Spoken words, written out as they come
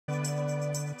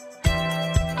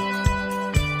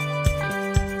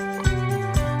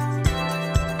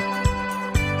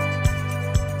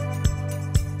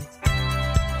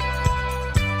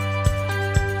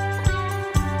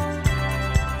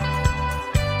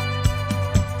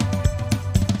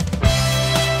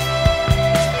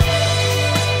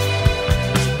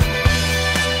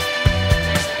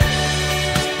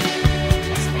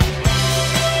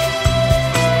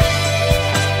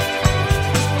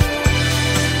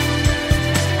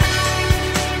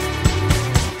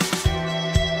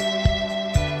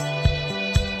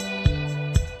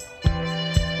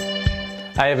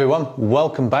Hi everyone,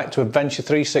 welcome back to Adventure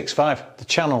 365, the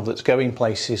channel that's going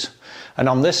places. And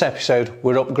on this episode,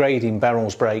 we're upgrading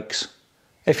Beryl's brakes.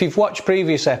 If you've watched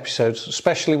previous episodes,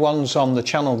 especially ones on the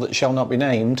channel that shall not be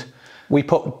named, we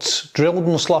put drilled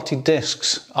and slotted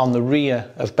discs on the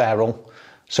rear of Beryl,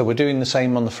 so we're doing the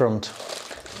same on the front.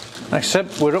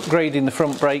 Except we're upgrading the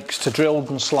front brakes to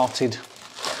drilled and slotted.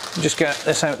 Just get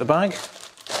this out the bag.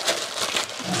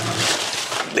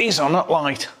 These are not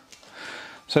light.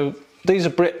 So these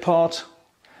are Britpart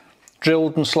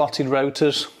drilled and slotted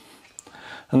rotors,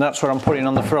 and that's what I'm putting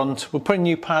on the front. We're putting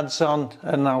new pads on,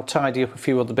 and I'll tidy up a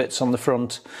few other bits on the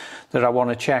front that I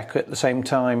want to check at the same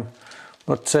time.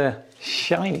 But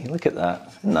shiny, look at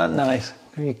that, isn't that nice?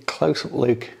 Give you a close-up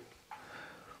look.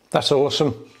 That's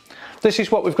awesome. This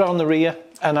is what we've got on the rear,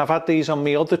 and I've had these on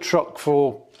my other truck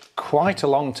for quite a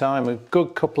long time, a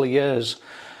good couple of years.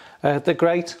 They're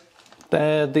great.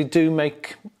 They do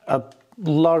make a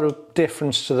lot of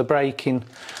difference to the braking,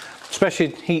 especially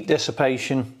heat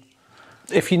dissipation.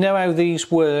 If you know how these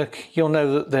work, you'll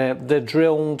know that they're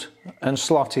drilled and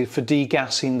slotted for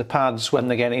degassing the pads when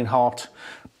they're getting hot.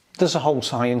 There's a whole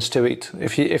science to it.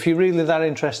 If you're really that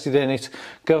interested in it,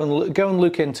 go and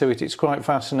look into it. It's quite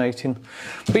fascinating.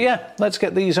 But yeah, let's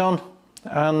get these on,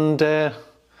 and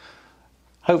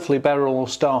hopefully Beryl will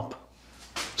stop.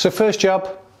 So first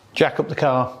job, jack up the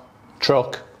car,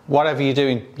 truck, whatever you're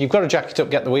doing. You've got to jack it up,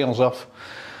 get the wheels off.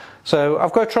 So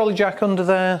I've got a trolley jack under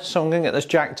there, so I'm going to get this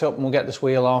jacked up and we'll get this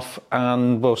wheel off,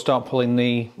 and we'll start pulling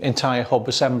the entire hub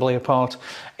assembly apart.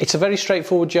 It's a very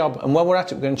straightforward job, and while we're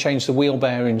at it, we're going to change the wheel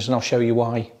bearings, and I'll show you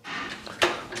why.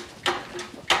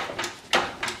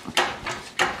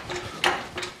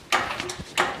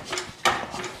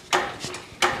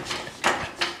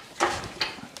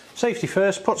 Safety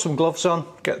first, put some gloves on,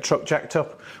 get the truck jacked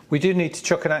up. We do need to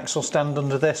chuck an axle stand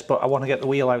under this, but I want to get the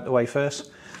wheel out the way first.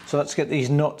 So let's get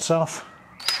these nuts off.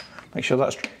 Make sure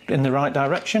that's in the right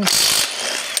direction.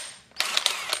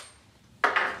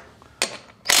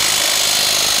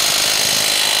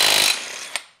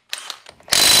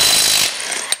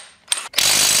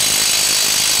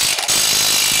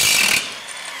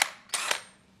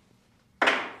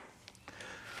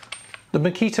 The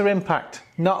Makita Impact,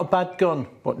 not a bad gun,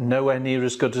 but nowhere near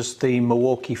as good as the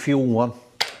Milwaukee Fuel one.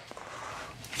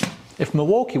 If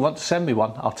Milwaukee want to send me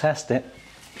one, I'll test it.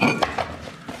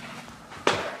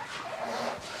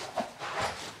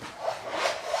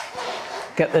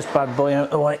 Get this bad boy out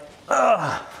of the way.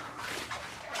 Ugh.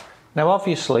 Now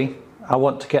obviously, I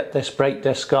want to get this brake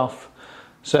disc off.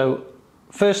 So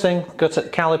first thing, got to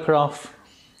take the caliper off,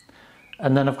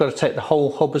 and then I've got to take the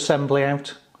whole hub assembly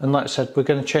out. And like I said, we're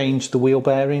going to change the wheel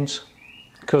bearings,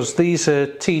 because these are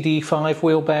TD5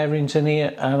 wheel bearings in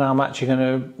here, and I'm actually going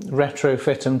to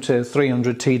retrofit them to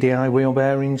 300 TDI wheel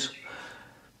bearings,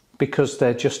 because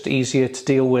they're just easier to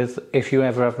deal with if you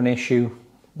ever have an issue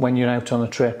when you're out on a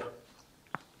trip.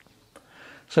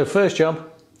 So first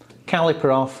job,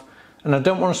 caliper off, and I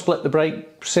don't want to split the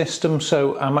brake system,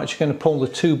 so I'm actually going to pull the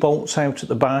two bolts out at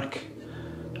the back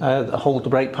that hold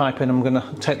the brake pipe in. I'm going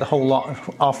to take the whole lot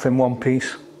off in one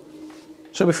piece.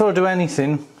 So before I do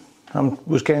anything, I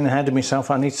was getting ahead of myself.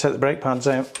 I need to take the brake pads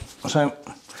out, so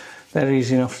they're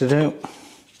easy enough to do.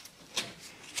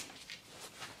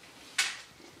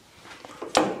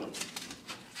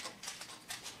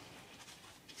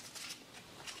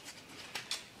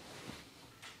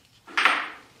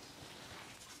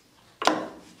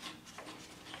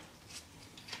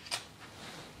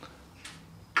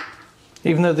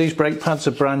 Even though these brake pads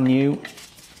are brand new,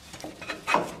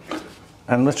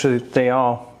 and literally they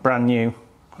are brand new,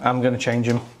 I'm going to change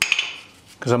them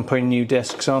because I'm putting new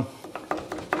discs on.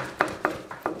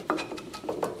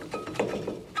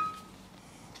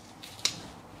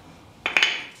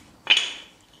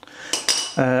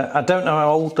 I don't know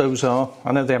how old those are.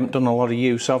 I know they haven't done a lot of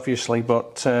use obviously,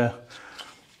 but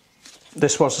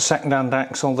this was a second-hand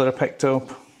axle that I picked up,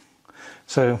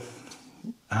 so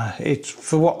it's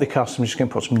for what they cost. I'm just going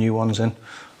to put some new ones in.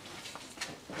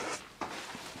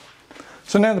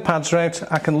 So now the pads are out,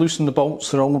 I can loosen the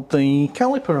bolts that hold the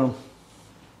caliper on,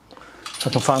 so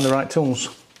I can find the right tools.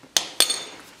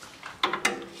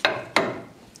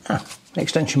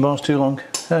 Extension bar's too long.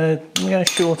 I'm going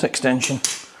to short extension.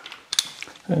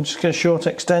 I'm just going to short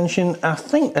extension, I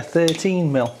think a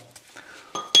 13mm.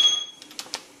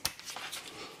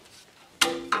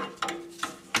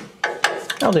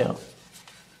 How they are.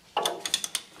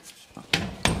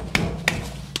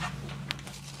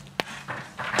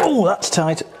 Oh, that's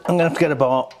tight. I'm going to have to get a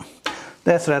bar.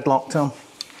 They're thread locked on.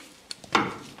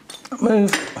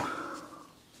 Move.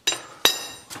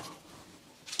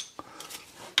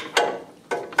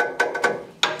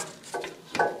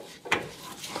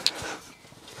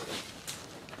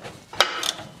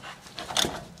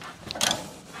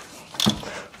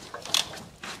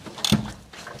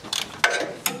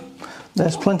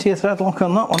 There's plenty of thread lock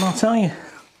on that one, I'll tell you.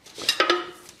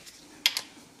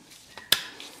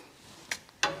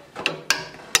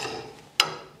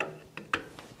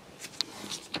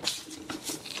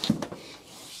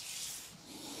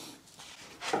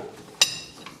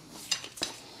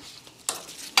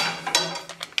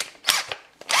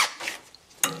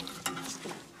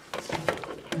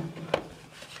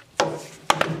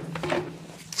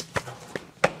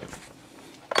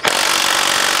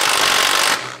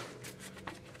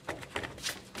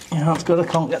 Yeah, that's good, I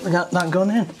can't get that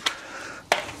gun in.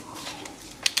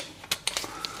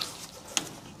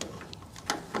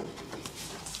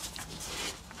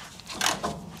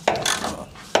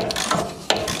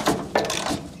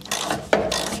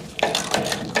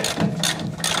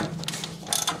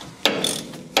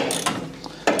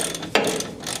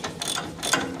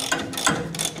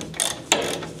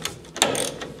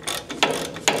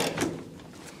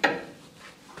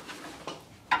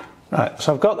 Right,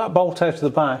 so I've got that bolt out of the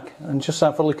back and just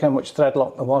have a look how much thread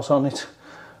lock there was on it.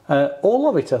 All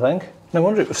of it, I think. No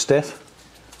wonder it was stiff.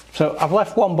 So I've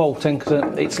left one bolt in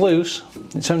because it's loose.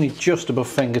 It's only just above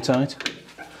finger tight.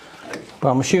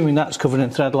 But I'm assuming that's covered in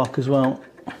thread lock as well.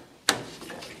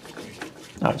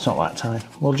 No, it's not that tight.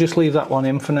 We'll just leave that one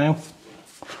in for now.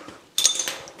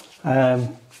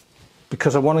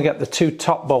 Because I want to get the two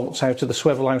top bolts out of the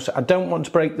swivel house. I don't want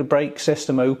to break the brake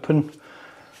system open.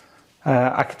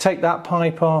 I could take that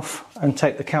pipe off and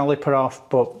take the caliper off,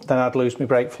 but then I'd lose my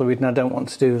brake fluid and I don't want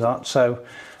to do that. So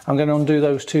I'm going to undo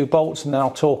those two bolts and then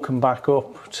I'll torque them back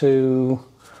up to,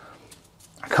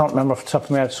 I can't remember off the top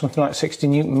of my head, something like 60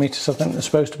 Newton meters I think they're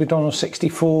supposed to be done, or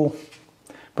 64,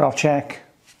 but I'll check.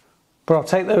 But I'll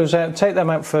take those out, take them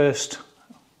out first,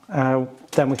 then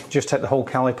we can just take the whole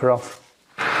caliper off.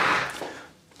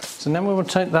 So then we will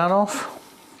take that off.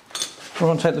 We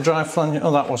want to take the drive flange.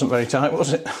 Oh, that wasn't very tight,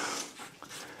 was it?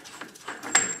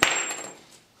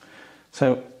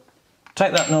 So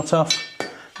take that nut off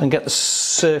and get the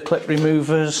circlip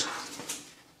removers.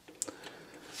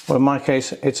 Well, in my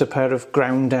case, it's a pair of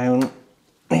ground down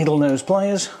needle nose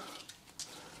pliers.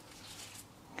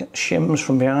 Get the shims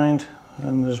from behind,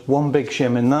 and there's one big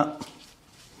shim in that.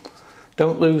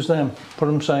 Don't lose them, put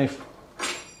them safe.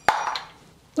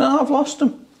 Oh, I've lost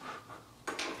them.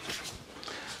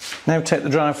 Now take the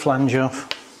drive flange off.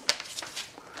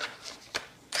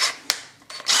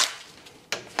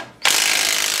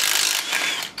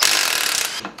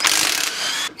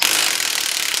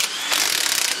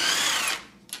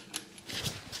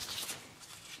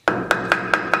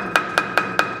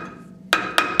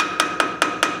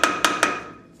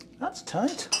 That's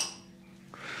tight.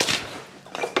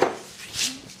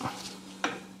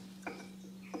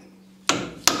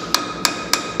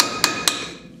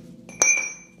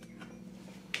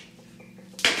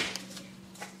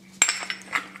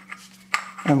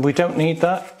 And we don't need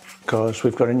that because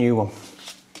we've got a new one.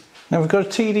 Now we've got a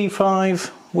TD5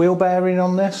 wheel bearing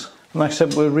on this, and like I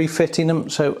said, we're refitting them,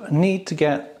 so I need to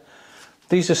get,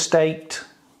 these are staked,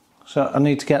 so I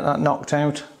need to get that knocked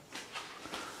out.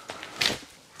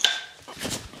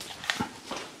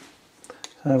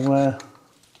 So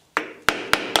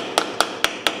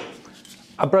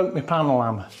I broke my panel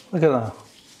hammer, look at that.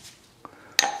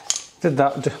 Did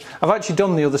that, I've actually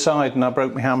done the other side and I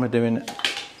broke my hammer doing it.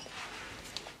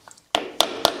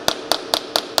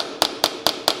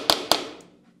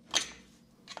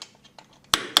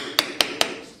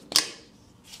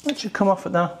 That should come off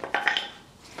at that.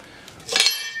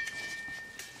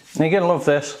 Now you're going to love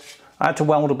this. I had to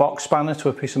weld a box spanner to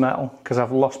a piece of metal because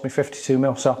I've lost my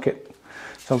 52mm socket.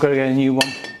 So I've got to get a new one.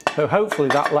 So hopefully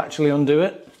that'll actually undo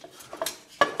it.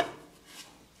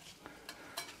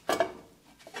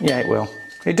 Yeah, it will.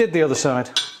 It did the other side.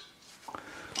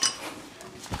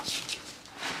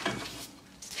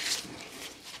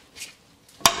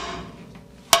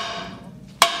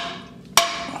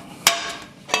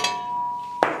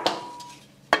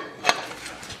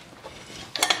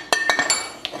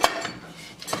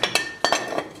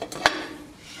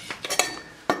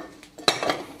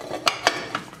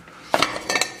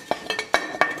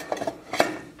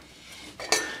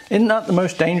 Isn't that the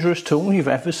most dangerous tool you've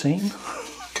ever seen?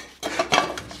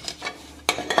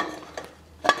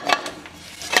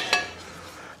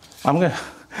 I'm gonna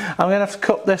have to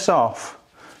cut this off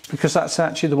because that's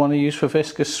actually the one I use for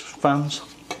viscous fans.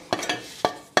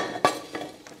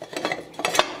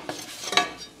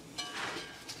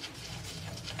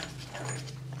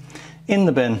 In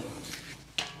the bin.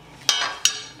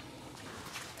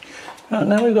 Right,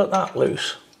 now we've got that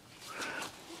loose.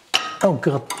 Oh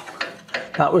god.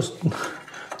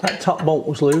 That top bolt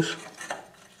was loose.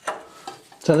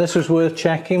 So this was worth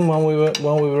checking while we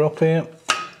were up here.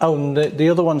 Oh, and the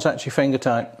other one's actually finger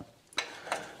tight.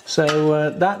 So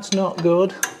that's not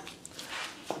good.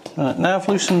 Right, now I've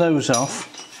loosened those off.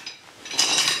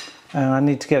 I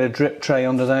need to get a drip tray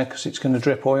under there because it's going to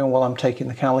drip oil while I'm taking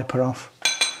the caliper off.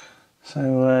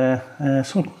 So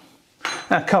some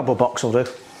cardboard box will do.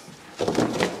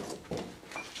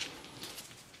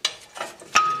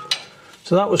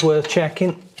 So that was worth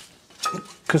checking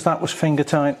because that was finger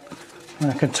tight.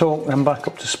 And I can torque them back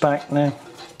up to spec now.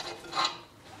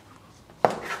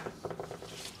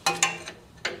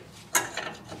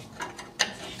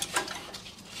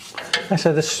 I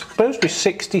said there's supposed to be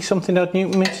 60 something odd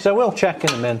Newton meters. I will check in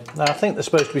a minute. I think there's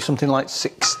supposed to be something like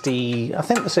 60. I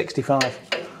think they're 65.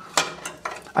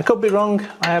 I could be wrong.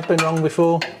 I have been wrong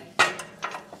before.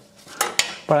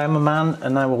 But I am a man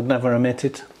and I will never admit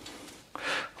it.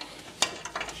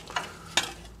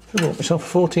 I bought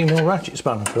myself a 14mm ratchet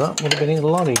spanner for that. Would have been a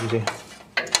lot easier.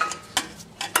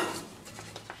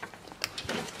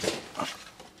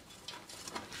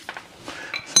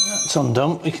 So that's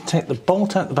undone. We can take the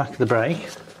bolt out the back of the brake.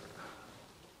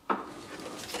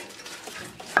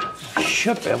 I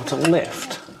should be able to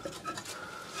lift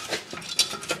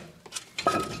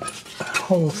the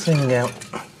whole thing out.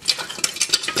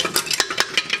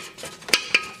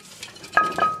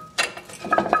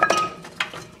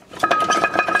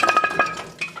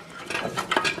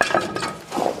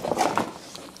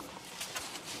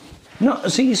 Not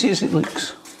as easy as it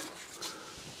looks.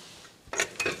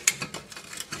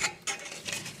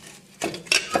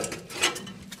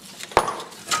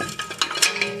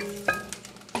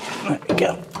 There we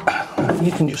go.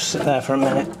 You can just sit there for a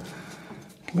minute.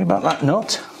 Give me back that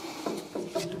nut.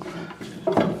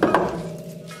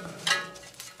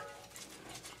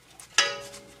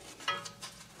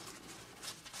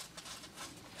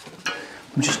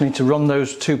 We just need to run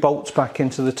those two bolts back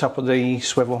into the top of the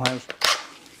swivel house.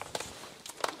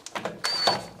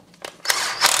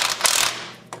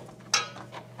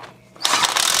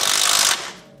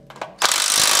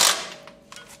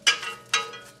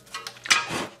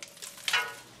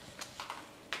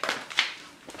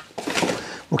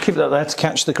 We'll keep that there to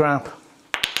catch the crap.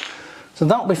 So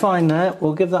that'll be fine there.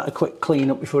 We'll give that a quick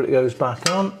clean up before it goes back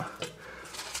on.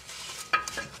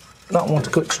 That'll want a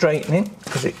quick straightening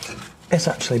because it's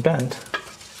actually bent.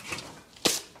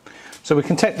 So we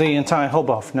can take the entire hub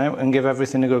off now and give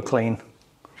everything a good clean.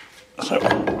 So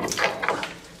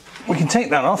we can take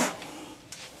that off.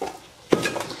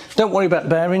 Don't worry about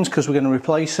bearings because we're going to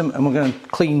replace them, and we're going to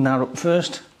clean that up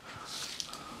first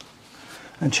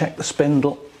and check the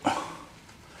spindle.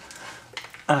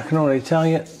 I can already tell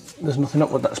you there's nothing up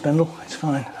with that spindle. It's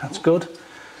fine, that's good.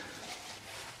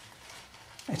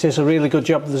 It is a really good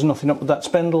job there's nothing up with that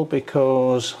spindle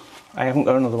because I haven't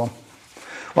got another one.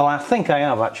 Well, I think I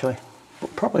have actually,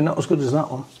 but probably not as good as that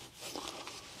one.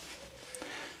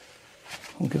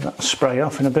 I'll give that a spray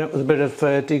off in a bit with a bit of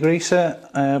degreaser,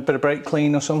 a bit of brake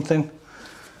clean or something.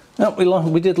 Oh,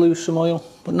 we did lose some oil,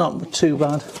 but not too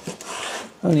bad,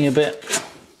 only a bit.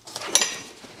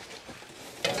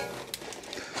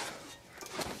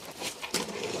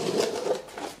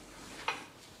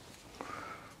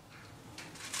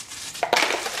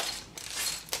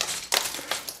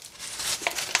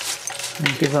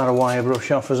 Give that a wire brush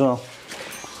off as well.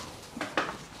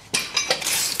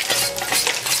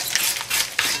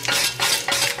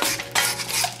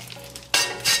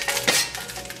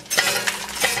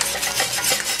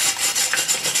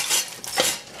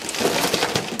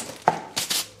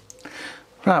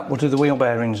 Right, we'll do the wheel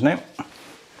bearings now.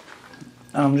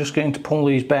 I'm just going to pull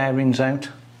these bearings out.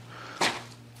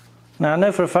 Now I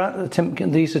know for a fact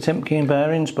that these are Timken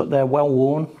bearings, but they're well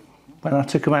worn. When I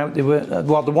took them out, they were,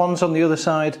 well, the ones on the other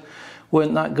side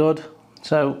weren't that good,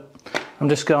 so I'm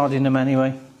discarding them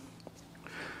anyway.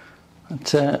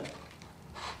 But,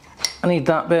 I need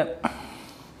that bit.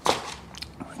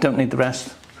 I don't need the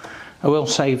rest. I will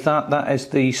save that. That is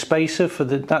the spacer for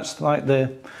the. That's like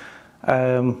the.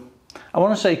 I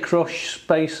want to say crush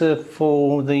spacer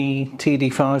for the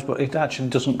TD5s, but it actually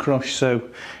doesn't crush.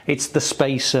 So it's the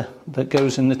spacer that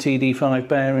goes in the TD5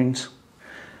 bearings.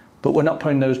 But we're not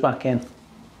putting those back in.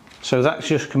 So that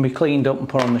just can be cleaned up and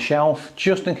put on the shelf,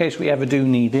 just in case we ever do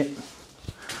need it.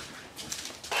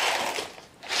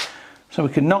 So we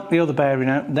can knock the other bearing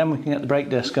out, and then we can get the brake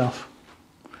disc off.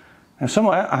 Now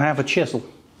somewhere I have a chisel.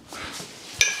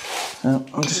 Now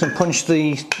I'm just going to punch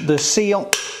the seal.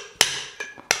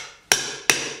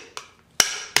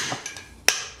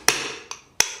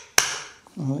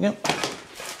 There we go.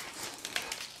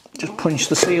 Just punch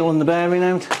the seal and the bearing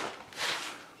out.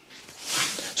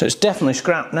 So it's definitely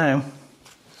scrapped now.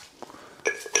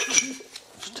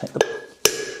 Just take the.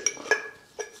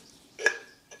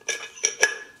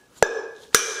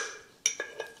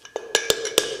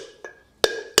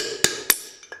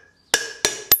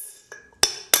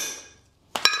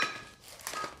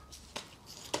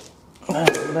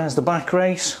 There's the back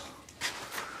race.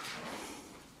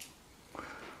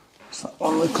 What's that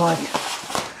one look like?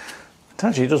 It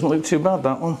actually doesn't look too bad,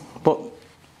 that one, but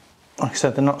like I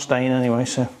said, they're not staying anyway,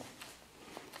 so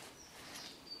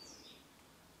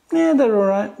yeah, they're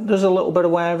alright. There's a little bit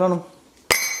of wear on them.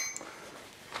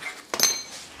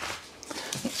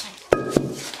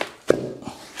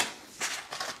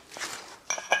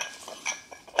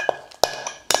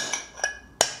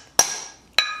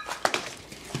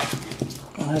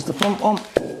 There's the front one,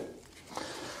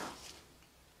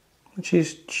 which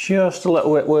is just a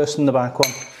little bit worse than the back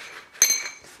one.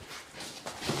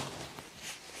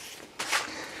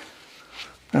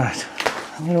 Right,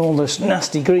 I'm getting all this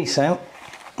nasty grease out.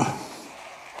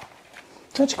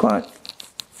 It's actually quite...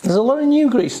 There's a lot of new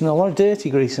grease and a lot of dirty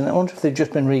grease in it. I wonder if they've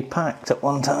just been repacked at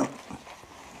one time.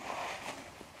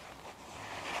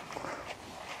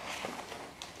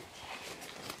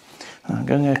 I'm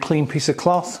going to get a clean piece of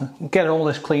cloth, get all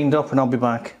this cleaned up and I'll be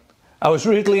back. I was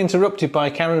rudely interrupted by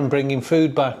Karen bringing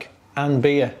food back and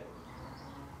beer.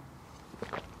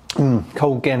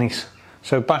 Cold Guinness.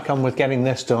 So back on with getting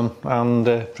this done and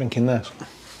drinking this.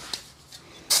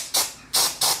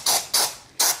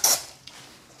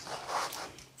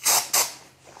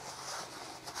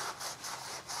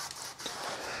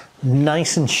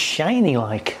 Nice and shiny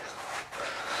like.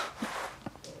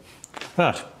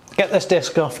 Right, get this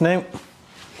disc off now.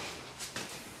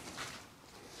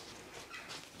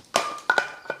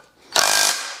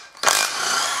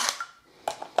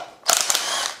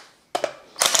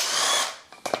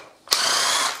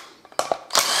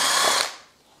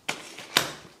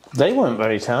 They weren't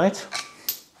very tight.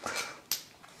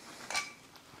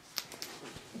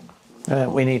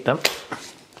 We need them.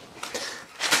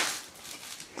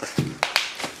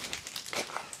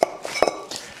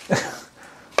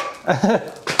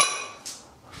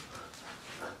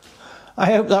 I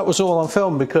hope that was all on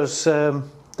film because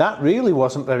that really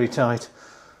wasn't very tight.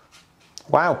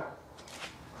 Wow.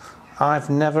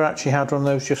 I've never actually had one of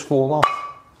those just fall off.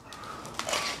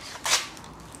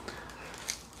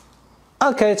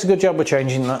 Okay, it's a good job we're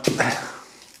changing that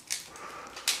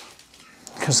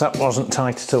because that wasn't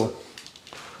tight at all.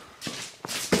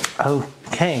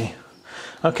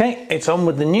 Okay, it's on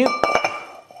with the new,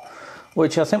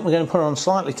 which I think we're going to put on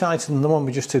slightly tighter than the one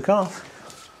we just took off.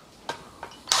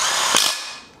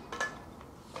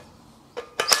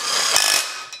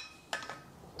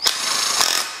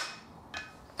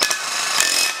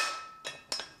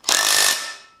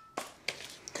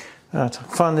 Right, I'll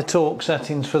find the torque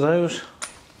settings for those.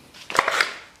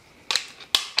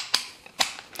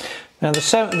 Now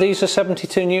these are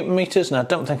 72 Newton meters, and I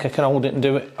don't think I can hold it and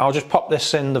do it. I'll just pop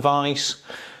this in the vise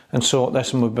and sort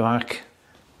this and we'll be back.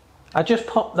 I just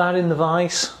popped that in the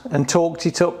vise and torqued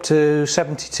it up to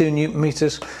 72 Newton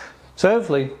meters. So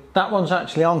hopefully that one's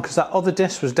actually on because that other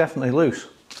disc was definitely loose.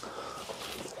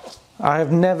 I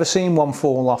have never seen one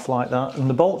fall off like that and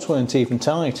the bolts weren't even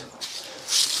tight.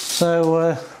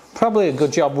 So probably a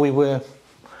good job we were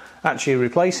actually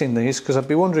replacing these because I'd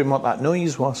be wondering what that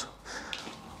noise was.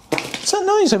 What's that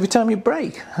noise every time you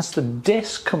brake? That's the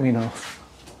disc coming off.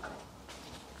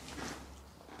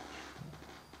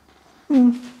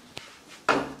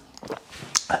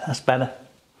 That's better.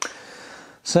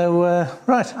 So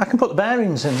right, I can put the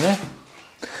bearings in there.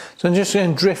 So I'm just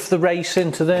going to drift the race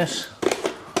into this.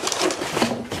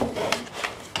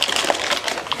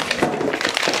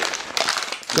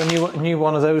 Got a new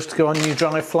one of those to go on, new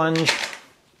drive flange.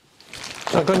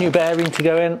 So I've got a new bearing to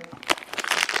go in.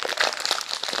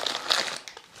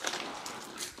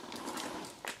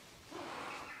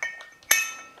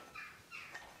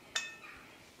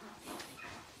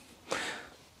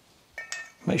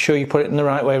 Make sure you put it in the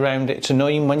right way around. It's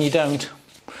annoying when you don't.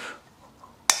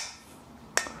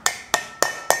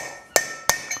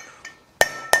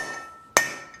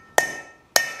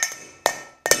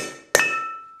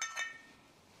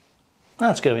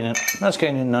 That's going in. That's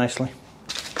going in nicely.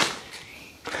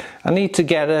 I need to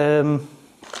get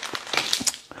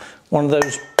one of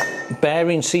those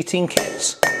bearing seating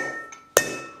kits,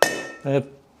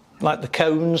 like the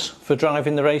cones for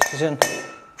driving the races in.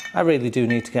 I really do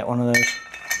need to get one of those.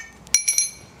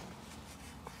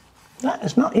 That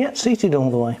is not yet seated all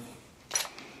the way.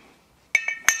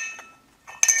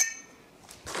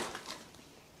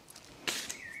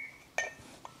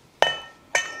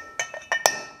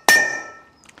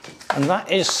 And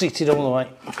that is seated all the way.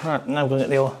 Right, now we'll get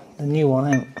the new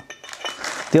one out.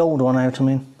 The old one out, I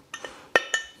mean.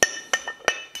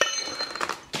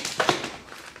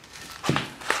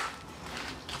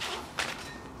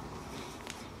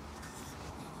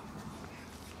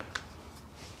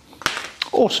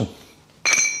 Awesome.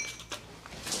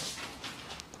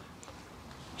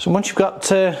 So once you've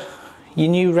got your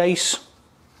new race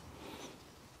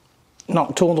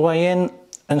knocked all the way in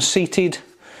and seated,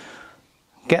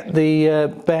 get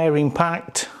the bearing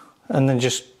packed, and then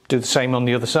just do the same on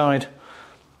the other side.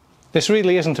 This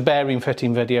really isn't a bearing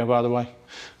fitting video, by the way.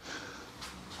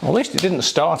 Well, at least it didn't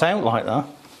start out like that.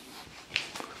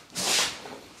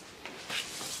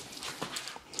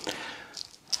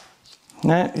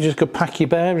 Now you just go pack your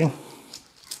bearing.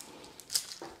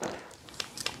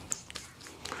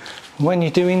 When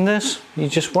you're doing this, you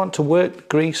just want to work the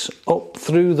grease up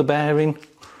through the bearing,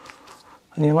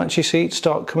 and you'll actually see it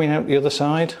start coming out the other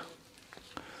side.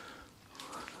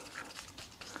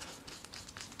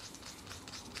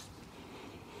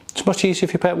 It's much easier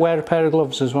if you wear a pair of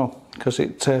gloves as well, because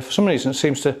it for some reason it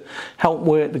seems to help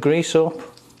work the grease up.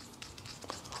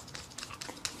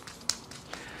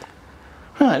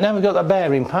 Right, now we've got that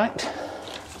bearing packed,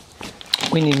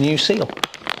 we need a new seal.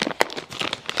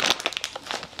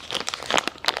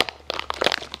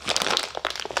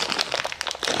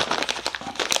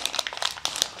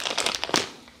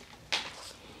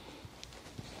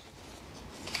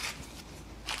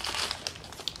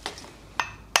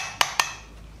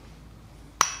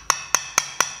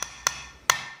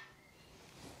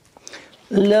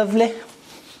 Lovely.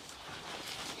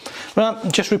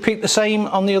 Right, just repeat the same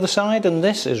on the other side, and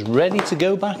this is ready to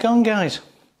go back on, guys.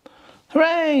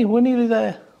 Hooray, we're nearly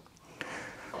there.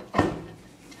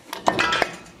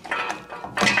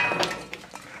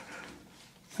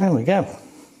 There we go.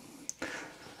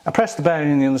 I pressed the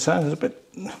bearing on the other side, there's a bit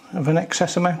of an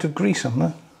excess amount of grease on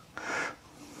there.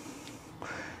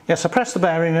 Yes, I pressed the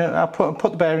bearing, I put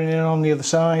the bearing in on the other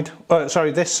side,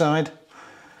 sorry, this side,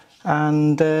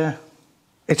 and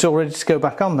it's all ready to go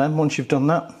back on then once you've done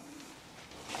that.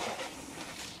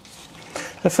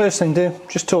 The first thing to do,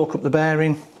 just torque up the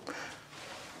bearing.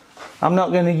 I'm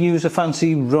not going to use a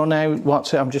fancy run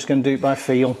out, I'm just going to do it by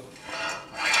feel.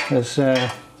 Because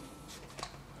that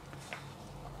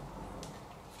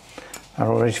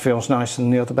already feels nicer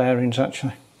than the other bearings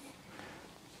actually.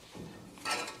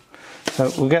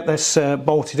 So we'll get this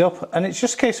bolted up, and it's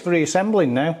just a case of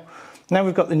reassembling now. Now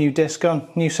we've got the new disc on,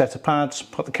 new set of pads,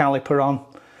 put the caliper on,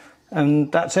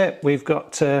 and that's it. We've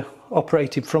got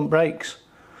operated front brakes.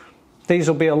 These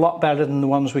will be a lot better than the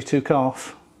ones we took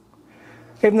off.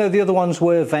 Even though the other ones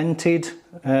were vented,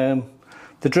 the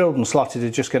drilled and slotted are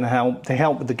just going to help. They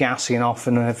help with the gassing off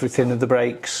and everything of the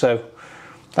brakes, so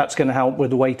that's going to help with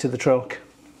the weight of the truck.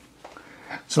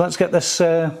 So let's get this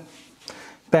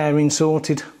bearing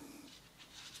sorted.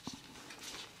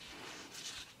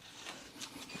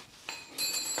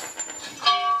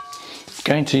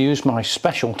 Going to use my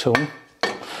special tool.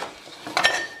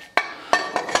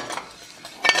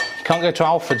 Can't go to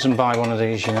Alfred's and buy one of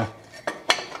these, you know.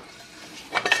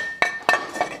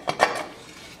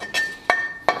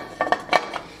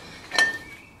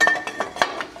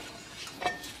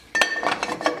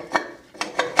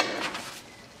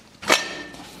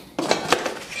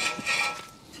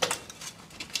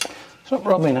 Stop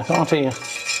rubbing, I can't hear you.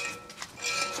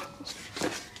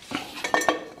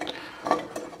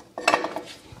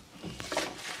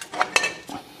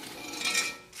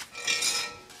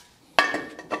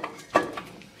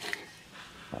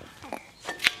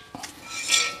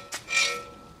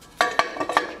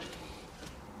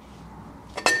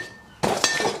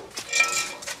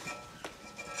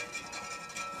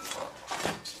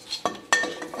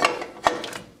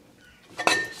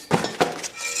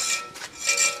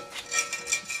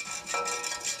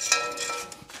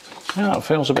 Yeah, it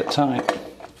feels a bit tight.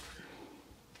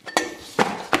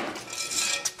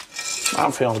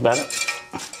 That feels better.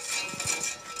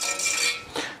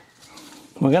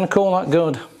 We're going to call that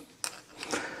good.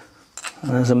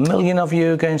 And there's a million of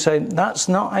you going to say, that's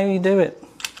not how you do it.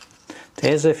 It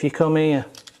is if you come here.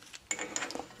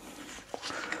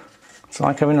 It's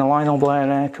like having a Lionel Blair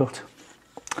haircut.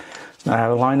 It's not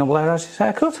how Lionel Blair has his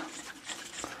haircut.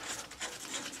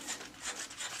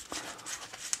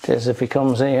 It is if he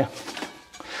comes here.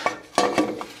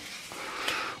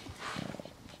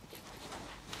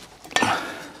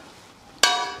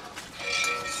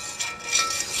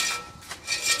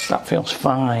 That feels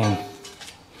fine.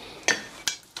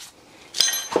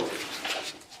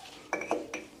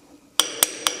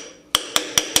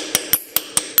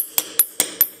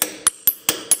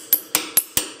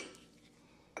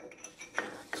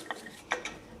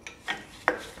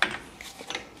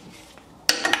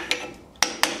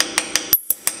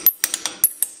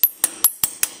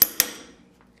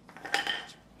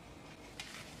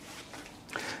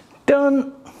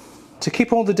 Done. To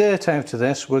keep all the dirt out of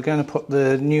this, we're going to put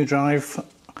the new drive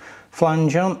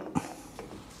flange on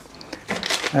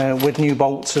with new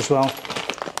bolts as well.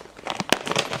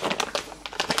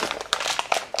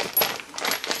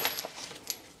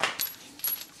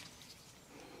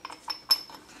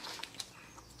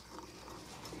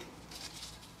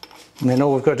 And then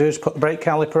all we've got to do is put the brake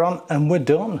caliper on and we're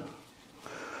done.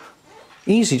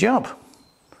 Easy job.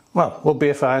 Well, would be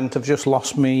if I hadn't have just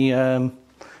lost me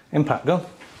impact gun.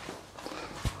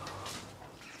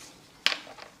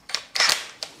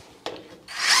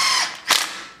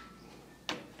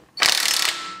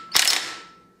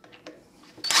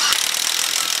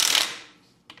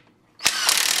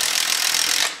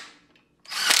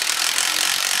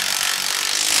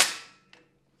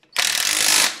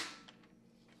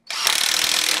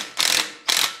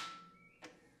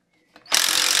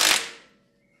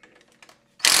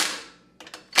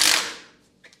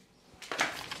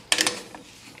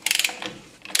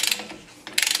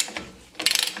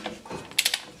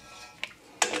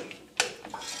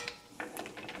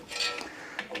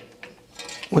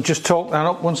 We'll just torque that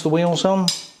up once the wheel's on.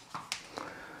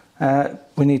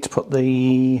 We need to put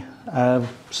the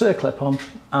circlip on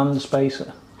and the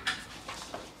spacer.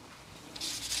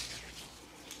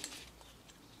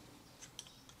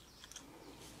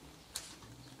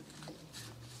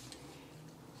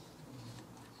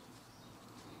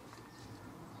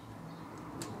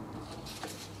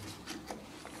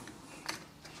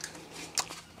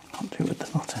 Can't do it with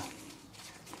the knot in.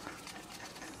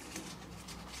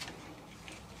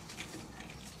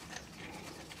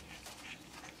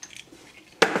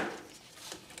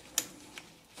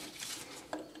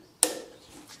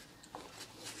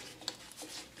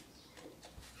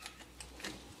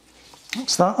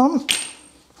 What's that on?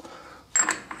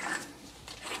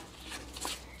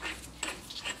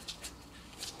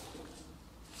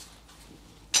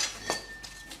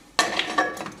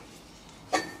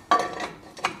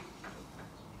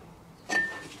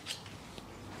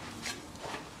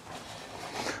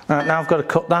 Right, now I've got to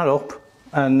cut that up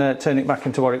and turn it back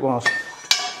into what it was.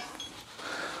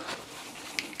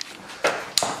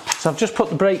 So I've just put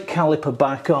the brake caliper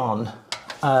back on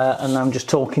and I'm just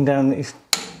torquing down these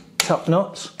top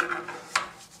nuts,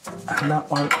 and that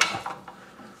one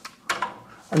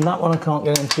I can't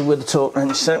get into with the torque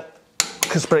wrench, so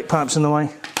because the brake pipe's in the way.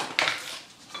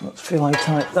 Let's feel how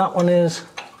tight that one is.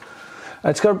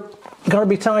 It's got to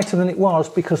be tighter than it was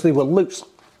because they were loose.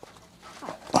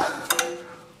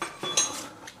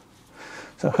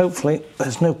 So hopefully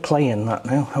there's no play in that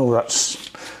now. Oh, that's,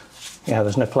 yeah,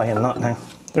 there's no play in that now.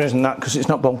 There isn't that because it's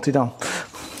not bolted on.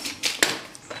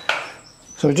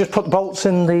 So we just put the bolts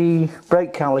in the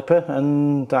brake caliper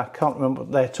and I can't remember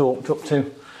what they're torqued up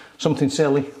to. Something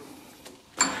silly.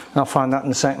 I'll find that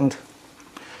in a second.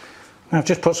 I've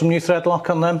just put some new thread lock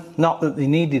on them. Not that they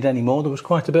needed any more, there was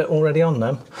quite a bit already on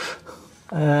them.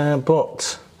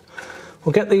 But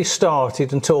we'll get these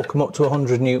started and torque them up to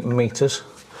 100 Newton meters.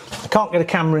 I can't get a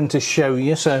camera in to show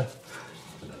you, so,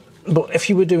 but if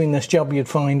you were doing this job you'd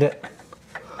find it.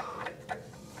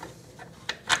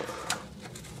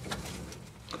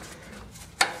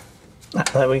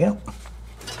 There we go.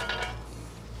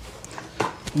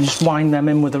 Just wind them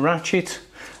in with a ratchet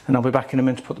and I'll be back in a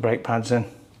minute to put the brake pads in.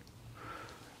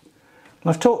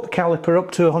 I've torqued the caliper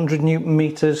up to 100 Newton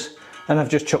meters and I've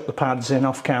just chucked the pads in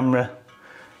off camera.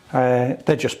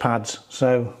 They're just pads,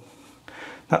 so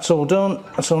that's all done.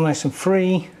 That's all nice and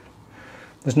free.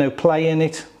 There's no play in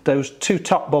it. Those two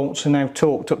top bolts are now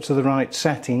torqued up to the right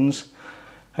settings,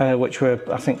 which were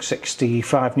I think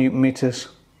 65 Newton meters.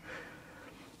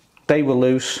 They were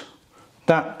loose.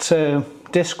 That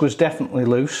disc was definitely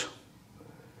loose.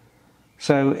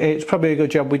 So it's probably a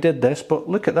good job we did this, but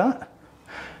look at that.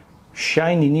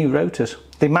 Shiny new rotors.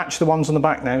 They match the ones on the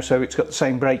back now, so it's got the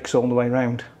same brakes all the way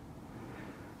around.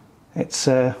 It's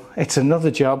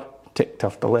another job ticked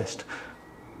off the list.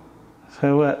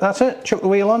 So that's it. Chuck the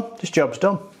wheel on. This job's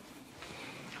done.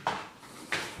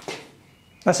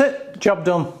 That's it. Job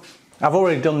done. I've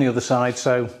already done the other side,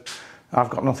 so I've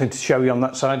got nothing to show you on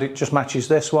that side. It just matches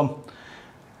this one.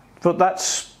 But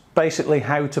that's basically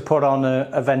how to put on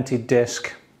a vented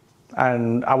disc.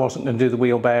 And I wasn't going to do the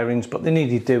wheel bearings, but they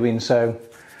needed doing, so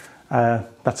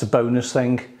that's a bonus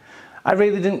thing. I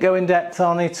really didn't go in depth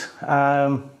on it.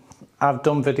 I've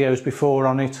done videos before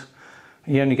on it.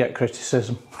 You only get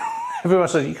criticism. Everyone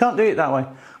says you can't do it that way.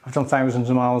 I've done thousands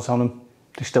of miles on them.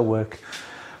 They still work.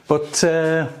 But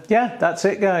yeah, that's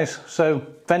it guys. So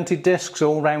vented discs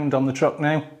all round on the truck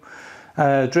now.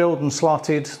 Drilled and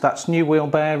slotted. That's new wheel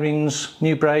bearings,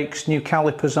 new brakes, new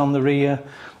calipers on the rear.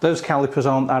 Those calipers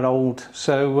aren't that old.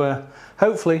 So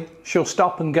hopefully she'll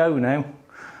stop and go now.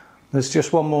 There's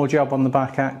just one more job on the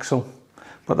back axle.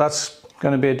 But that's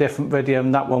going to be a different video,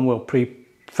 and that one will be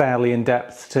fairly in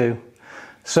depth too.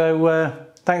 So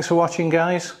thanks for watching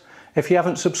guys. If you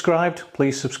haven't subscribed,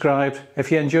 please subscribe.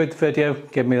 If you enjoyed the video,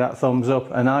 give me that thumbs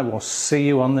up and I will see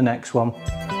you on the next one.